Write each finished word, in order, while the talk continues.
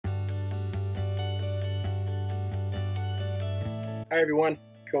Hi everyone,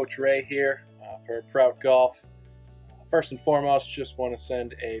 Coach Ray here for Prout Golf. First and foremost, just want to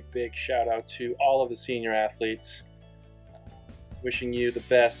send a big shout out to all of the senior athletes. Wishing you the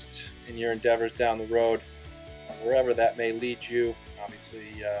best in your endeavors down the road, wherever that may lead you.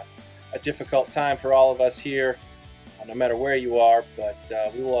 Obviously, a difficult time for all of us here, no matter where you are, but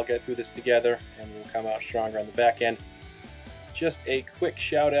we will all get through this together and we'll come out stronger on the back end. Just a quick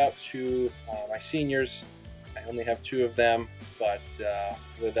shout out to my seniors. I only have two of them, but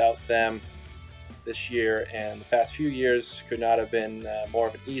without them, this year and the past few years could not have been more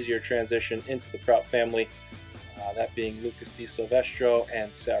of an easier transition into the Prout family. That being Lucas Di Silvestro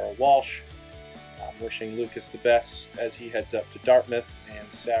and Sarah Walsh. I'm wishing Lucas the best as he heads up to Dartmouth, and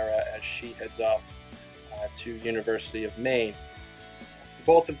Sarah as she heads off to University of Maine. For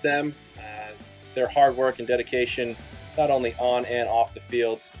both of them, their hard work and dedication, not only on and off the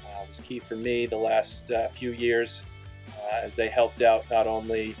field, was key for me the last few years as they helped out not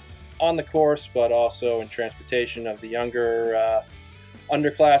only on the course but also in transportation of the younger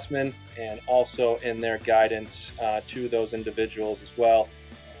underclassmen and also in their guidance to those individuals as well.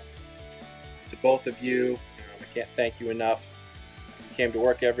 To both of you, I can't thank you enough. You came to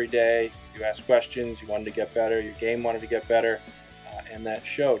work every day, you asked questions, you wanted to get better, your game wanted to get better, and that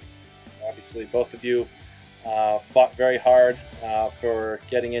showed. Obviously, both of you fought very hard for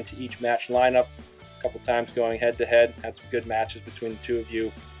getting into each match lineup, a couple times going head to head, had some good matches between the two of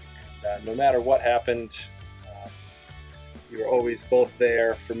you. And, no matter what happened, you were always both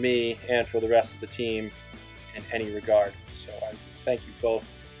there for me and for the rest of the team in any regard. So I thank you both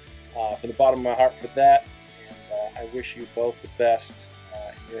from the bottom of my heart for that, and I wish you both the best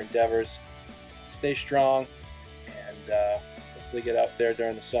in your endeavors. Stay strong, and hopefully get out there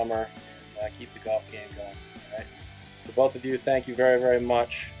during the summer and keep the golf game going. All right? To both of you, thank you very, very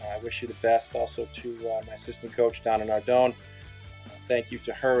much. I wish you the best. Also to my assistant coach, Donna Nardone. Thank you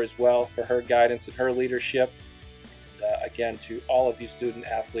to her as well for her guidance and her leadership. And, again, to all of you student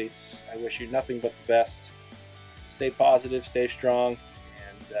athletes, I wish you nothing but the best. Stay positive, stay strong,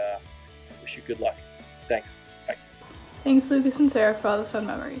 and I wish you good luck. Thanks. Bye. Thanks, Lucas and Sarah, for all the fun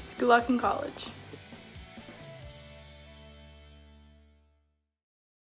memories. Good luck in college.